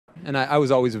And I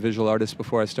was always a visual artist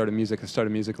before I started music. I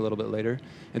started music a little bit later.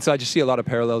 And so I just see a lot of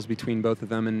parallels between both of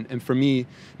them. And for me,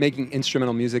 making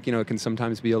instrumental music, you know, it can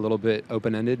sometimes be a little bit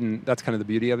open-ended, and that's kind of the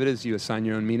beauty of it, is you assign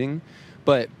your own meaning.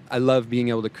 But I love being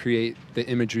able to create the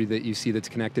imagery that you see that's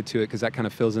connected to it, because that kind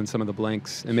of fills in some of the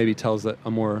blanks and maybe tells a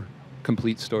more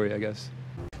complete story, I guess.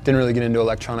 Didn't really get into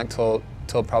electronic till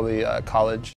probably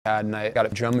college, and I got a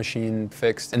drum machine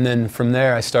fixed. And then from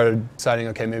there I started deciding,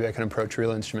 okay, maybe I can approach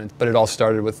real instruments. But it all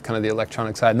started with kind of the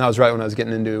electronic side. And that was right when I was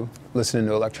getting into listening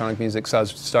to electronic music. So I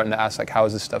was starting to ask, like, how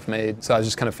is this stuff made? So I was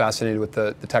just kind of fascinated with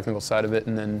the technical side of it,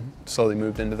 and then slowly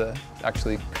moved into the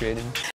actually creating.